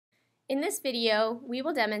In this video, we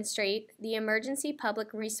will demonstrate the Emergency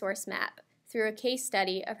Public Resource Map through a case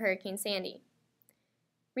study of Hurricane Sandy.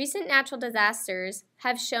 Recent natural disasters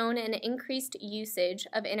have shown an increased usage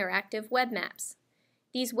of interactive web maps.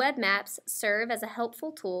 These web maps serve as a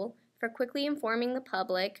helpful tool for quickly informing the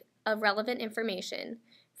public of relevant information,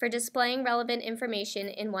 for displaying relevant information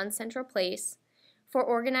in one central place, for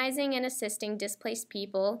organizing and assisting displaced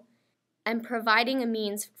people, and providing a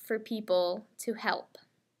means for people to help.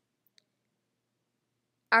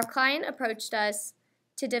 Our client approached us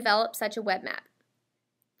to develop such a web map.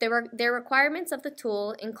 Their requirements of the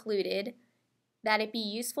tool included that it be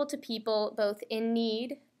useful to people both in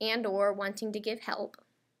need and/or wanting to give help,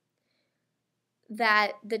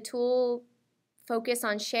 that the tool focus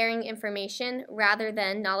on sharing information rather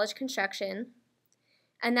than knowledge construction,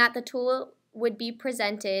 and that the tool would be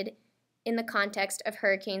presented in the context of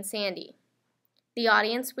Hurricane Sandy. The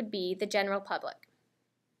audience would be the general public.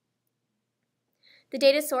 The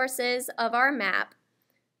data sources of our map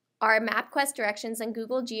are MapQuest directions and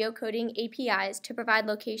Google geocoding APIs to provide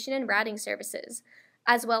location and routing services,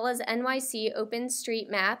 as well as NYC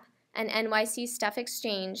OpenStreetMap and NYC Stuff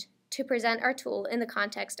Exchange to present our tool in the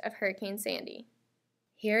context of Hurricane Sandy.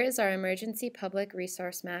 Here is our emergency public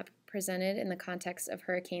resource map presented in the context of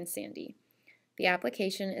Hurricane Sandy. The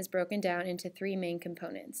application is broken down into three main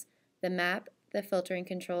components: the map, the filtering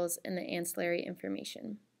controls, and the ancillary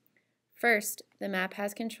information. First, the map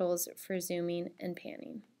has controls for zooming and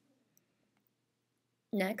panning.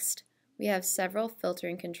 Next, we have several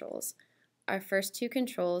filtering controls. Our first two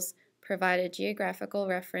controls provide a geographical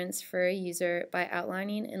reference for a user by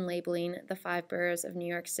outlining and labeling the 5 boroughs of New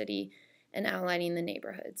York City and outlining the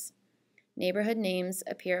neighborhoods. Neighborhood names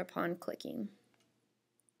appear upon clicking.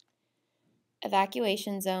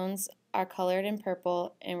 Evacuation zones are colored in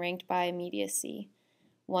purple and ranked by immediacy,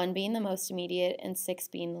 1 being the most immediate and 6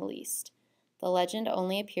 being the least. The legend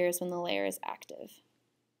only appears when the layer is active.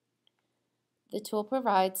 The tool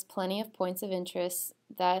provides plenty of points of interest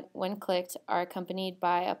that, when clicked, are accompanied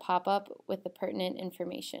by a pop-up with the pertinent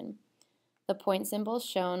information. The point symbols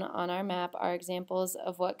shown on our map are examples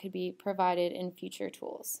of what could be provided in future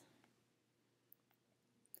tools.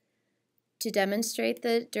 To demonstrate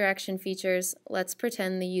the direction features, let's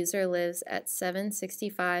pretend the user lives at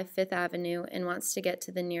 765 Fifth Avenue and wants to get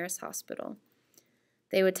to the nearest hospital.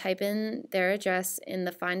 They would type in their address in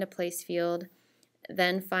the Find a Place field,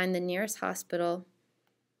 then find the nearest hospital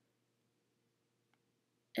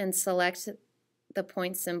and select the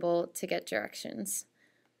point symbol to get directions.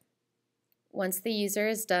 Once the user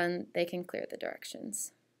is done, they can clear the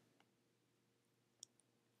directions.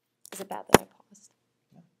 Is it bad that I paused?